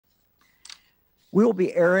We will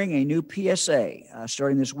be airing a new PSA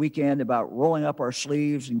starting this weekend about rolling up our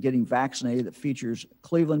sleeves and getting vaccinated that features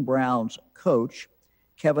Cleveland Browns coach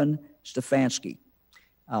Kevin Stefanski.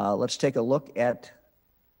 Let's take a look at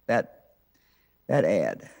that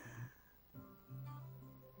ad.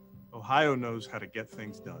 Ohio knows how to get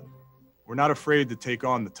things done. We're not afraid to take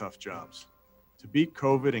on the tough jobs. To beat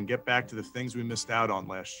COVID and get back to the things we missed out on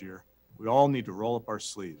last year, we all need to roll up our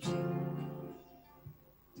sleeves.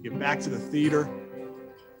 To get back to the theater,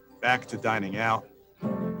 back to dining out,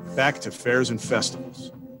 back to fairs and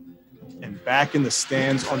festivals, and back in the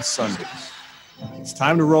stands on Sundays. It's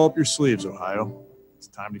time to roll up your sleeves, Ohio. It's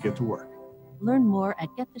time to get to work. Learn more at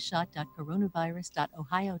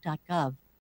gettheshot.coronavirus.ohio.gov